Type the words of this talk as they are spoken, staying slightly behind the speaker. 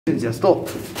Yeah, stop.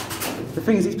 The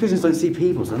thing is, these pigeons don't see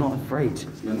people, so they're not afraid.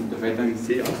 They don't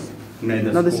see us.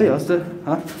 No, they see us,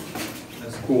 huh?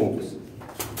 There's squawks.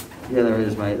 Yeah, there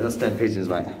is, mate. That's dead pigeons,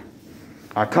 mate.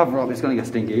 Alright, cover up, it's gonna get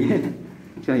stinky.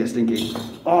 It's gonna get stinky.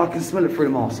 Oh, I can smell it through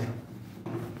the mask.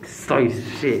 So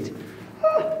shit.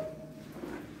 Oh,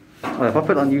 if I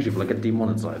put it on YouTube, like, get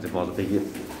demonetized if I was a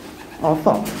thinking. Oh,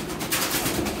 fuck.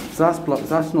 So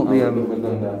that's not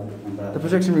the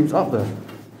projection room's up there.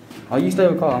 Oh, you stay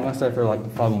with Kyle, I'm gonna stay for like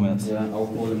 5 more minutes. Yeah, I'll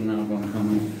call him now if I'm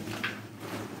coming.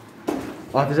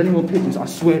 Oh, if there's any more pigeons, I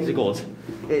swear to God,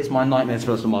 it's my nightmares for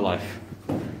the rest of my life.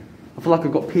 I feel like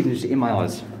I've got pigeons in my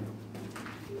eyes.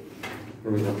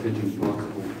 Where is that pigeon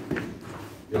possible?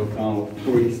 Yo, Kyle,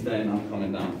 before you stay, I'm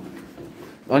coming down.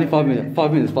 Only 5 minutes,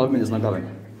 5 minutes, 5 minutes and I'm going.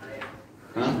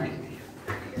 Huh?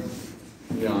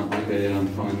 Yeah, okay, yeah, I'm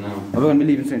fine now. I'm going to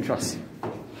be leaving soon, trust.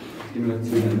 Give me like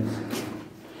 2 minutes.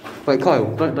 Wait,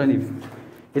 Kyle, don't leave.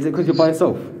 Is it because you're by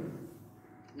yourself?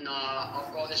 Nah,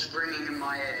 I've got this ringing in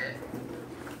my ear.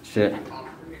 Shit.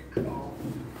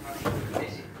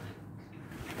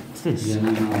 What's this? Yeah, no,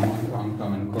 I'm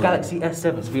coming. Galaxy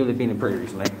S7, so we've only been in pretty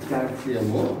recently. Galaxy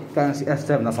what? Galaxy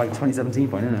S7, that's like 2017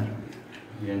 phone, isn't it?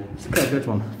 Yeah. It's a curved edge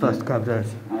one. First curved edge.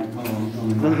 I'm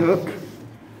coming. The hook.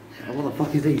 Oh, what the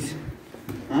fuck is these?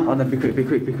 Huh? Oh no, be quick, be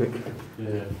quick, be quick.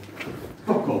 Yeah.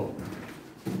 Fuck off.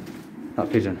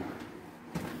 That pigeon.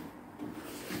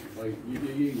 Like,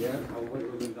 yeah, I'll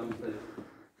wait with him downstairs.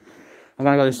 I'm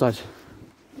gonna go this side.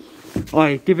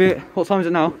 Alright, give it, what time is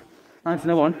it now?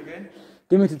 19:01. Okay.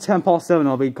 Give me to 10 past 7,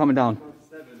 I'll be coming down.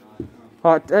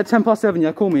 Alright, at 10 past 7,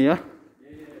 yeah, call me, yeah?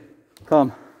 Yeah.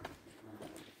 Come.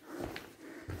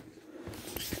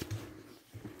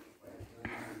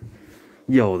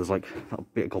 Yo, there's like a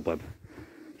bit of cobweb.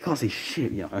 You can't see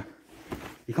shit, you know.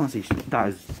 You can't see shit. That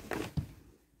is...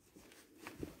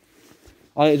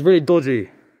 Oh, it's really dodgy.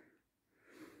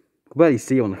 I can barely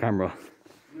see you on the camera.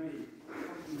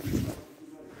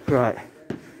 Right.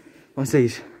 What's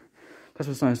these?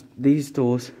 Customer science. These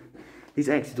doors, these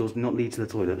exit doors do not lead to the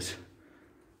toilets.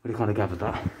 We kind of gathered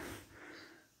that.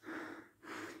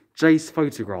 Jay's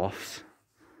photographs.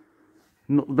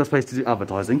 Not the best place to do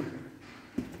advertising.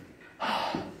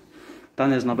 Down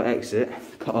there's another exit,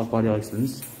 cut off by the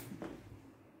Icelands.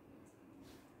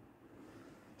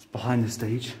 It's behind the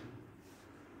stage.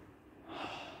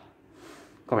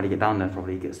 Can't really get down there,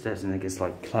 probably get steps and it gets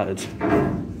like cluttered.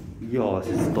 Yo,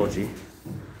 this is dodgy.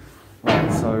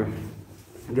 Right, so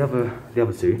the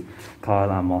other two,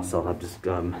 Kyle and Marcel, have just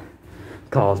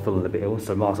Kyle's feeling a bit ill,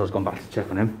 so Marcel's gone back to check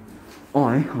on him.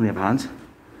 I, on the other hand,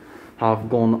 have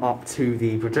gone up to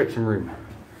the projection room,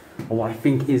 or what I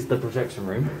think is the projection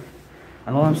room.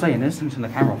 And all I'm saying is, let me turn the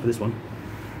camera off for this one.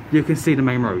 You can see the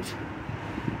main road.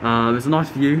 There's a nice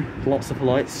view, lots of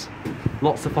lights,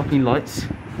 lots of fucking lights.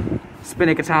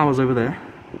 Spinnaker Tower's over there.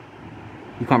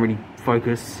 You can't really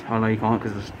focus. I know you can't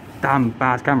because it's a damn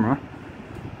bad camera.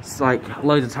 It's like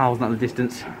loads of towers out in the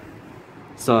distance.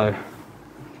 So,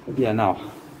 yeah, now.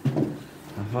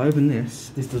 If I open this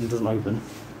doesn't open.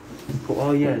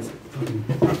 Oh yeah, it's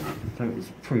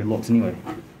pretty locked anyway.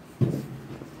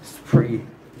 It's pretty.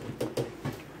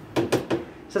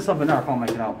 It says something there, I can't make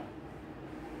it out.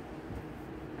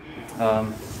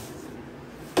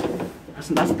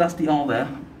 That's the R there.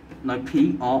 No,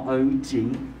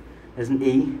 P-R-O-G. There's an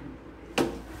E.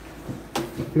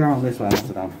 Go around this way,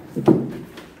 Amsterdam.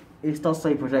 It does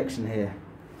say projection here.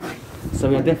 So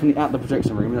we are definitely at the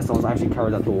projection room, unless someone's actually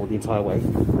carried that door the entire way.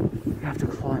 We have to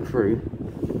climb through.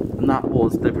 And that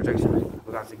was the projection room.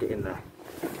 We're going to have to get in there.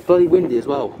 Bloody windy as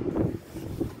well.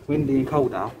 Windy and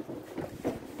cold now.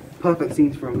 Perfect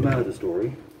scenes for a murder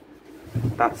story.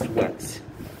 That's wet.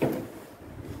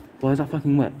 Why is that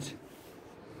fucking wet?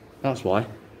 That's why.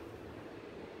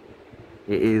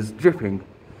 It is dripping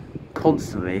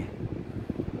constantly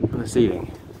from the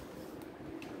ceiling.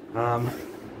 Can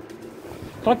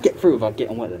I get through without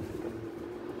getting wet then?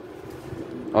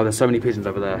 Oh, there's so many pigeons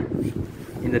over there.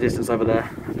 In the distance over there.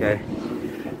 Okay.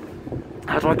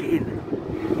 How do I get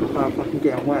in? Without fucking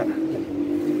getting wet.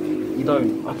 You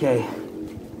don't. Okay.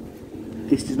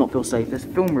 This does not feel safe. There's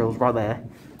film reels right there.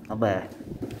 Up there.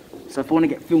 So if I want to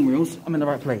get film reels, I'm in the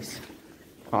right place.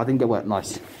 Oh, I didn't get wet.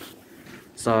 Nice.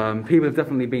 So people have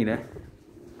definitely been here.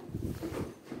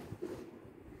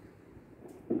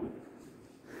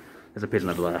 There's a pigeon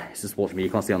over there. It's just watching me.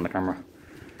 You can't see it on the camera.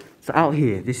 So out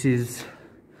here, this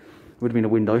would have been a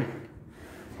window.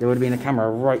 There would have been a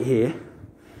camera right here.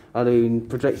 I'd have been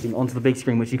projecting onto the big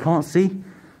screen, which you can't see.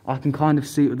 I can kind of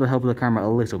see it with the help of the camera a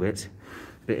little bit.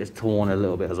 Bit is torn a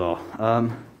little bit as well.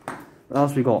 What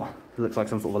else we got? It looks like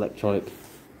some sort of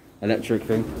electric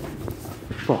thing.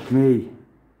 Fuck me.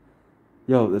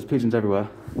 Yo, there's pigeons everywhere.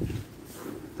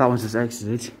 That one's just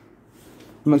exited.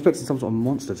 I'm expecting some sort of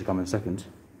monster to come in a second.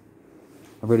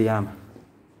 I really am.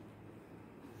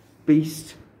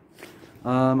 Beast.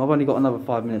 I've only got another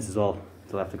 5 minutes as well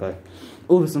till I have to go.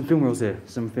 Oh, there's some film reels here.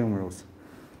 Some film reels.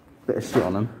 Bit of shit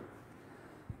on them.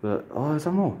 But, oh, there's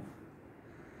some more.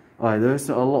 Alright, there's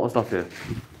a lot of stuff here.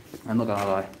 I'm not gonna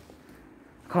lie.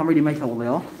 I can't really make out what they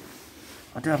are.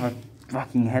 I do have a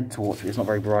fucking head torch, but it's not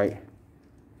very bright.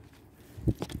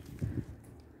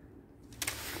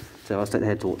 So I'll take the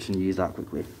head torch and use that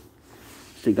quickly.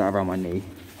 Stick that around my knee,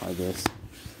 like this.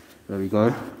 There we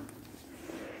go.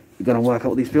 You're gonna work out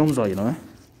what these films are, you know.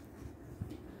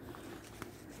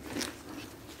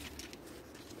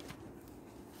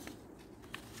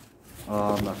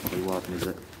 That's not really working, is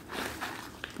it?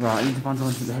 Right, I need to find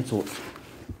something to the head torch.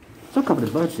 It's all covered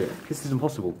in bird shit. This is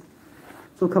impossible.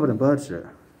 It's all covered in bird shit.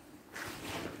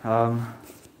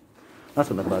 That's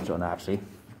what the bird shit on there, actually.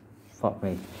 Fuck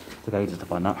me. Took ages to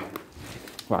find that.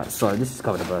 Right, so this is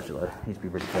covered in bird shit though. Needs to be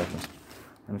really careful.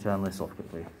 Let me turn this off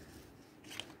quickly.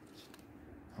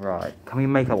 Right, can we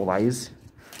make out what that is?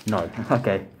 No.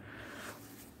 Okay.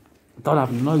 Don't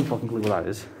have no fucking clue what that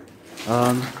is.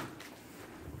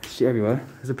 Shit everywhere.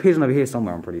 There's a pigeon over here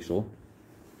somewhere, I'm pretty sure.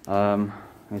 Let me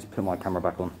just put my camera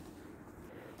back on.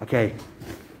 Okay.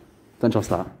 Don't trust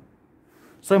that.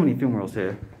 So many film reels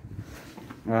here.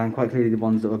 And quite clearly the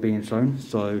ones that were being shown.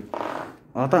 So,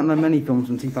 I don't know many films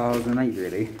from 2008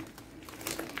 really.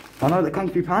 I know that Kung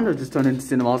Fu Panda just turned into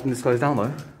cinemas and this closed down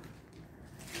though.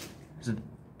 There's a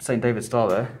St. David's Star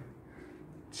there.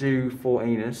 Jew for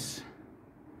Anus.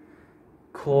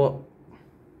 Courtney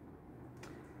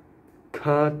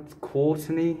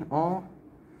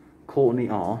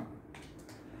R.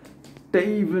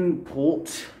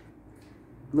 Davenport.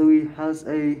 Louis has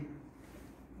a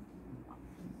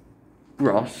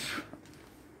brush.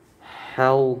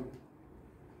 Hell.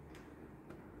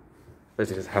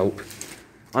 Basically just help.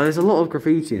 Oh, there's a lot of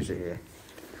graffiti and shit here.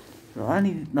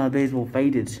 No, these are all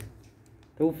faded.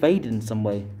 They're all faded in some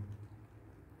way.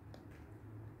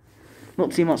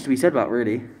 Not too much to be said about,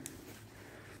 really.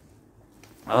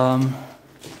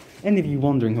 Any of you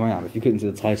wondering who I am, if you couldn't see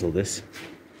the title of this,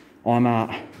 I'm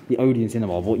at the Odeon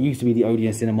Cinema, what used to be the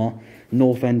Odeon Cinema,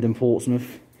 North End in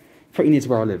Portsmouth. Pretty near to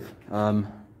where I live.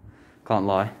 Can't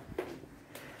lie.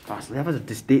 Ah, so the others have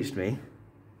just ditched me.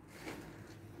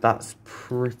 That's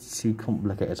pretty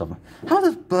complicated something. How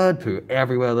does bird poo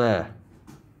everywhere there?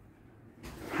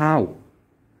 How?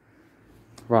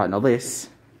 Right, now this,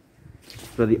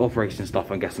 for the operation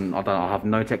stuff, I'm guessing, I have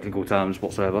no technical terms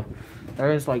whatsoever.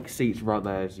 There is like seats right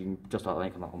there, as you can just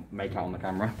like make out on the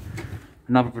camera.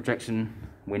 Another projection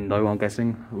window, I'm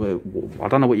guessing. I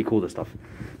don't know what you call this stuff.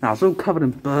 Now, it's all covered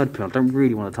in bird poo. I don't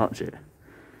really want to touch it.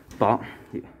 But,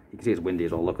 you can see it's windy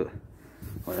as well. Look at it.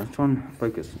 Right, let's try and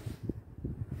focus.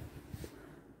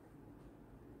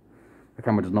 The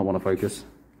camera does not want to focus.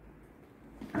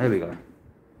 There we go.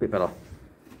 Bit better.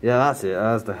 Yeah, that's it.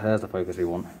 There's the focus we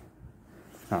want.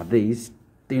 Now, these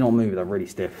do not move. They're really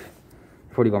stiff.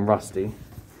 Probably gone rusty.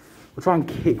 We'll try and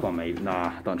kick one maybe.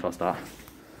 Nah, don't trust that.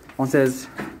 One says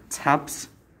tabs,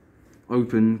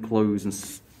 open, close, and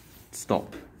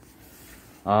stop.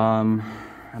 I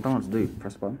don't know what to do.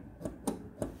 Press the button.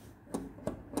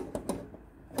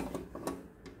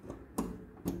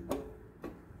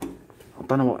 I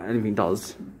don't know what anything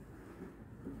does.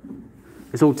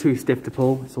 It's all too stiff to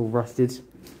pull. It's all rusted.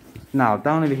 Now,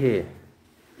 down over here.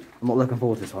 I'm not looking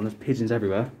forward to this one. There's pigeons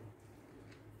everywhere.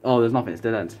 Oh, there's nothing. It's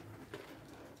dead end.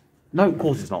 No, of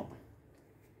course it's not.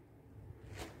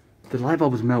 The light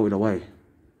bulb has melted away.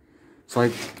 It's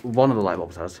like one of the light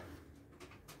bulbs has.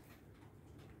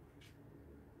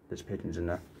 There's pigeons in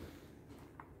there.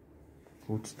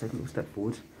 We'll just take a little step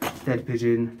forward. Dead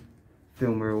pigeon,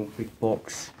 film reel, big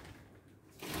box.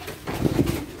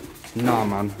 Nah,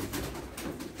 man.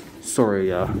 Sorry,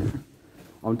 yeah.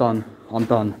 I'm done.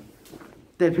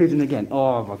 Dead pigeon again.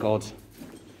 Oh my god.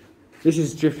 This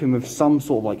is dripping with some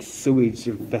sort of like sewage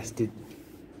infested.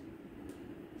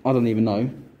 I don't even know.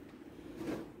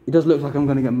 It does look like I'm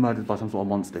going to get murdered by some sort of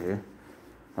monster here.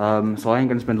 So I ain't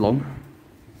going to spend long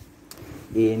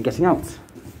in getting out.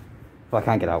 If I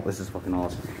can get out, this is fucking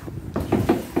hard.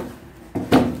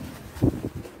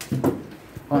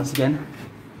 Once again,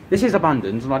 this is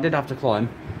abandoned and I did have to climb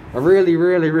a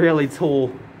really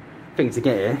tall thing to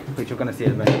get here, which you're going to see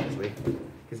in a minute actually.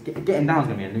 Because getting down is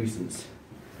going to be a nuisance.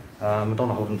 I don't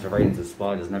want to hold on to rains and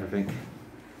spiders and everything.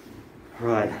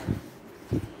 Right.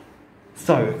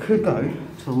 So, I could go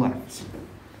to the left.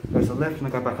 Go to the left and I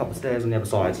go back up the stairs on the other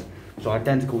side. So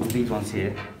identical to these ones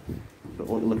here. But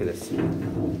look at this.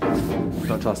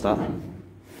 Don't trust that.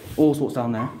 All sorts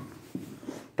down there.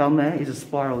 Down there is a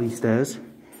spirally stairs.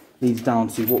 Leads down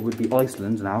to what would be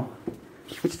Iceland now.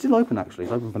 Which is still open actually,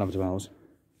 it's open for another 2 hours.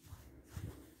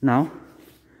 Now,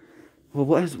 well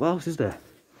what else is there?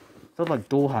 There's like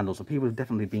door handles, so people have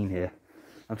definitely been here.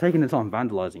 I'm taking the time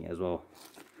vandalising it as well.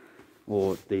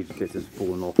 Or these bits have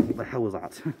fallen off. What the hell was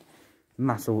that?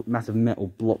 massive metal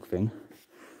block thing.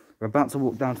 We're about to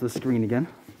walk down to the screen again.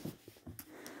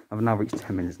 I've now reached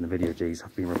 10 minutes in the video, jeez,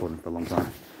 I've been recording for a long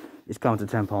time. It's coming to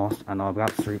 10 past and I'm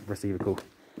about to receive a call.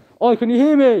 Oi, can you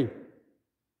hear me?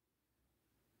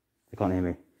 They can't hear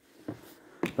me.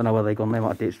 Don't know where they've gone, they might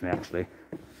have ditched me actually.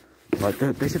 Like,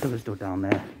 they said they were still down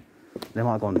there. They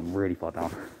might have gone really far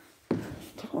down.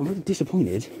 I'm really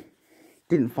disappointed.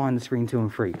 Didn't find the screen 2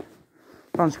 and 3.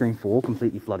 Found screen 4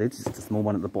 completely flooded, it's just a small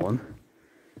one at the bottom.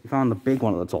 We found the big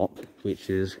one at the top, which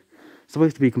is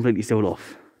supposed to be completely sealed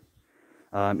off.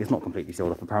 It's not completely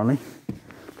sealed off apparently,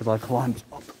 because I climbed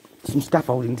up some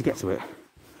scaffolding to get to it.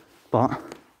 But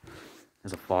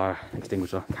there's a fire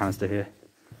extinguisher canister here.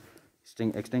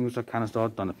 Extinguisher canister, I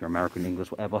don't know if you're American,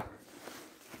 English, whatever.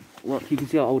 Look, you can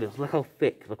see how old it is. Look how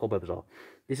thick the cobwebs are.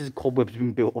 This is cobwebs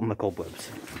being built on the cobwebs.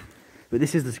 But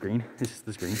this is the screen. This is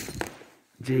the screen.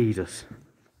 Jesus.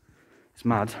 It's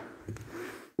mad.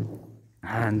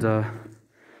 And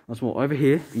what's more, over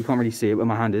here, you can't really see it where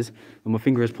my hand is. When my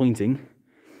finger is pointing,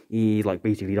 is like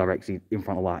basically directly in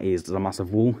front of that is there's a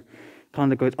massive wall.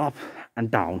 Kind of goes up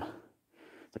and down.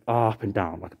 It's like up and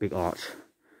down, like a big arch.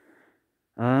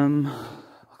 I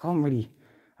haven't really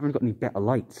got any better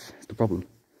lights. That's the problem.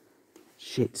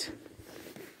 Shit.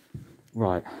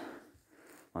 Right.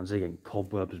 I'm seeing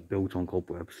cobwebs built on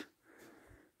cobwebs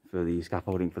for the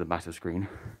scaffolding for the massive screen.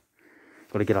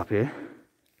 Got to get up here.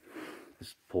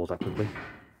 Just pause that quickly.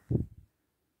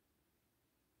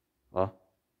 Oh.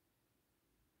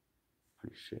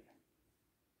 Holy shit.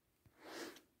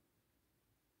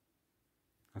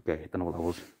 Okay, don't know what that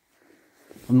was.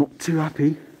 I'm not too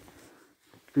happy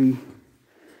to be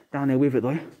down here with it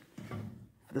though.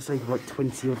 For the sake of like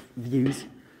 20 odd views.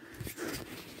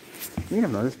 You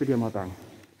never know, this video might bang.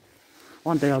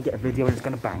 One day I'll get a video and it's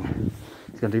gonna bang.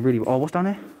 It's gonna do really well. Oh, what's down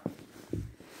here?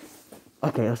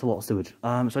 Okay, that's a lot of sewage.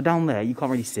 So down there you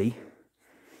can't really see.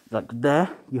 Like there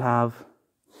you have,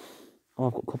 oh,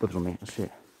 I've got cobwebs on me. Oh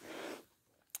shit.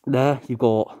 There you've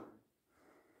got,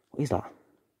 what is that?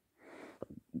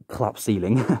 Collapsed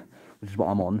ceiling, which is what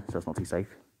I'm on, so it's not too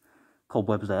safe.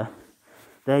 Cobwebs there.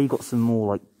 There you've got some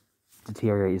more like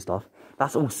deteriorated stuff.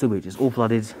 That's all sewage, it's all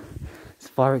flooded. There's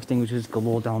fire extinguishers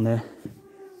galore down there.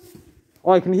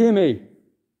 Oi, can you hear me?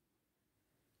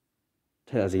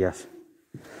 Take that as a yes.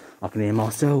 I can hear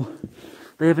Marcel.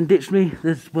 They haven't ditched me,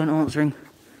 they just weren't answering.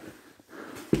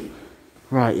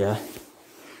 Right, yeah.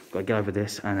 Gotta get over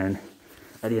this and then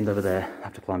at the end over there, I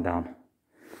have to climb down.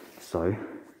 So,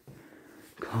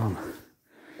 calm.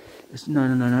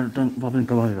 No, don't Robin,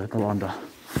 go over, go under.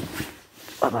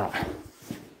 Like that.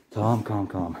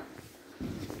 Calm.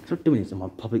 Stop doing this in my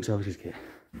public services kit.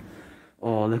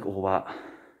 Oh, look at all that.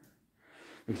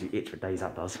 Makes you itch for days,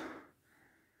 that does.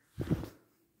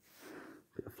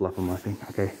 Bit of fluff on my thing,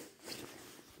 okay.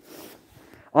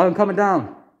 I'm coming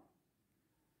down.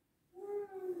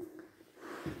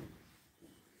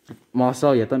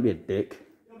 Marcel, yeah, don't be a dick.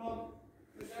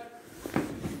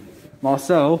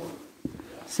 Marcel,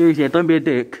 seriously, yeah, don't be a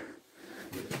dick.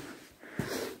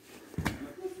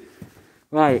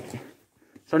 Right,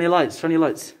 show me your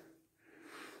lights.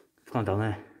 Come down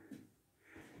there.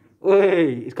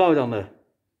 Wait, it's Kyle down there.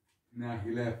 Nah,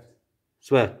 he left.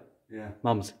 Swear. Yeah.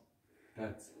 Mum's.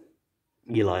 That's.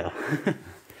 You liar.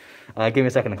 Give me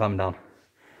a second to climb down.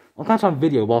 I'm gonna try and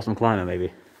video whilst I'm climbing,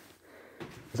 maybe.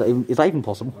 Is that even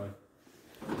possible? Right.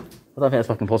 I don't think that's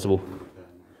fucking possible.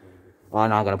 Oh,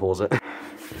 now I'm gonna pause it.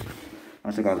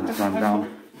 I think I'm just climbing down.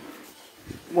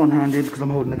 One-handed, because I'm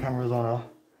holding the cameras on now.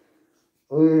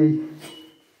 Oi.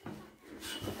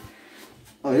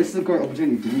 Oh, this is a great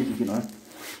opportunity for music, you know.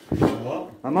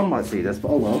 What? My mum might see this, but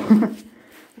oh well.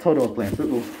 Told her I was playing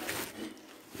football.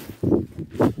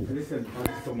 Listen, I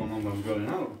just told my mum I was going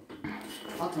out.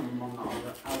 I told my mum that I was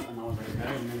out and I was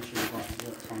okay, and then she was like, yeah,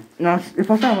 it's fine. No,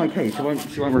 if I found my case, she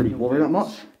won't really worry that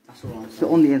much. That's all I'm saying.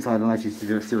 So on the inside, unless she's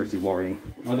seriously worrying.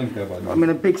 I don't care about that. I'm in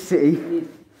a big city.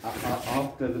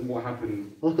 After what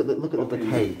happened. Look at the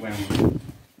decay.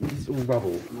 This is all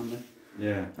rubble. Monday.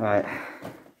 Yeah. Alright.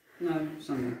 No,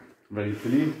 Sunday. Ready to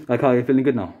leave? Okay, are you feeling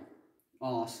good now?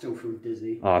 Oh, I still feel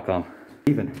dizzy. Oh, I can't.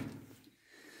 Even.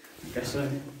 Guess so.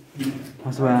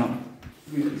 That's the way out.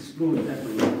 We've explored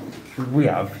everywhere. We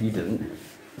have, you didn't.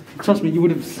 Trust me, it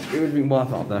would have been worth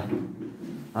it up there.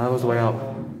 That was the way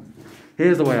out.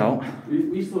 Here's the way out.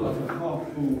 We still have a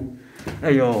half full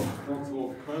Hey yo.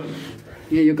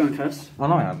 Yeah, you're going first. I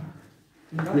know I am.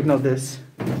 Ignore this.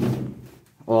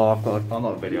 Oh, I'm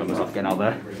not videoing myself getting out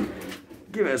there.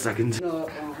 Give it a second. No.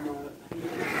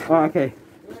 Alright, okay.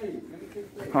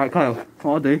 Alright, Kyle,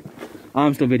 what I'll do,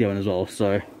 I'm still videoing as well,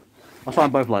 so I'll try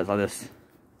both lights like this.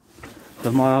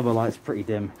 Because my other light's pretty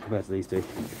dim compared to these two.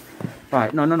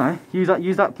 Right, no. Use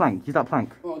that plank.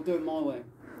 Oh, I'll do it my way.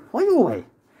 Why your way?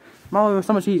 My way was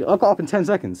so much easier. I got up in 10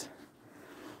 seconds.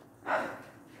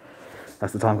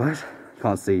 That's the time, guys.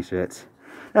 Can't see shit.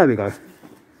 There we go.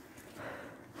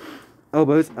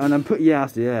 Elbows, and then put your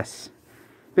ass, yes.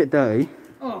 Bit dirty.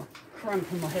 Oh, cramp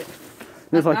in my hip.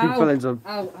 Looks like you fell into...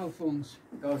 Ow, thorns.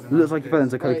 Looks like you fell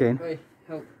into cocaine. Wait,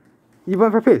 help. You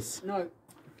went for a piss? No.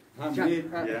 Jack,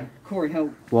 yeah. Corey,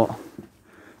 help. What?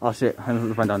 Oh shit, I'm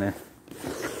gonna find down here.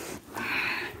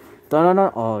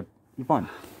 No. Oh, you fine?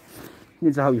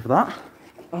 Need to help you for that?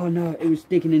 Oh no, it was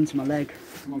digging into my leg.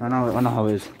 I know how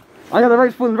it is. Oh yeah, the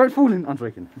rope's falling. I'm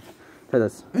joking. Play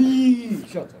this.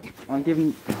 Shut up. I'm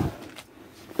giving...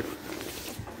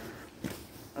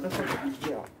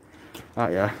 Oh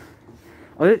yeah.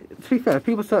 Oh, to be fair, if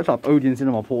people search up Odeon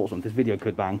Cinema Portsmouth, this video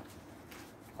could bang.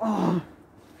 Oh.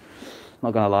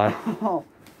 Not gonna lie. Oh,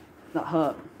 that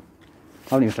hurt. I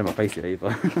haven't even shown my face yet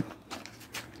either.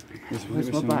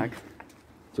 Where's my bag?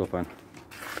 It's your phone.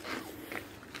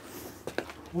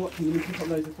 What, can you pick up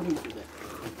loads of things with it?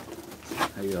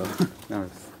 There you go.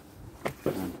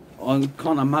 I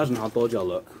can't imagine how dodgy I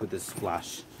look with this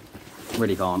flash.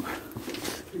 Really can't.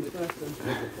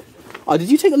 Oh, did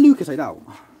you take a Lucasade out?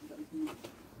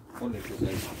 What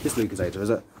Lucasade? This Lucasade, is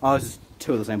it? Oh, it's just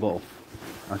two of the same bottle.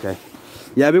 Okay.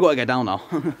 Yeah, we've got to get down now.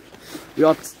 we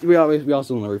are still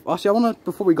on the roof. Actually, I want to,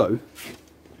 before we go...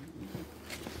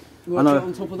 You want to get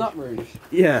on top of that roof?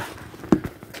 Yeah.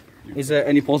 Is there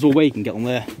any possible way you can get on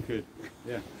there? Good.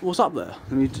 Yeah. What's up there?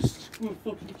 Let me just... Oh,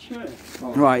 fucking chair.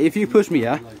 Right, if you push me,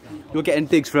 yeah, you're getting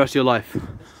digs for the rest of your life.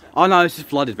 Oh no, it's just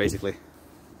flooded, basically.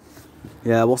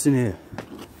 Yeah, what's in here?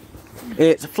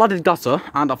 It's a flooded gutter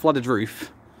and a flooded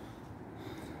roof.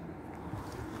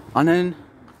 And then...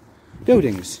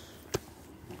 buildings.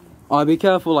 Alright, be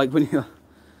careful, like, when you're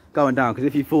going down, because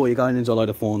if you fall, you're going into a load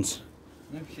of thorns.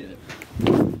 No shit.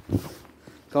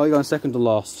 Carl, you're going second to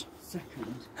last.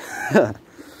 Second?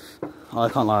 Oh, I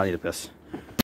can't lie, I need a piss.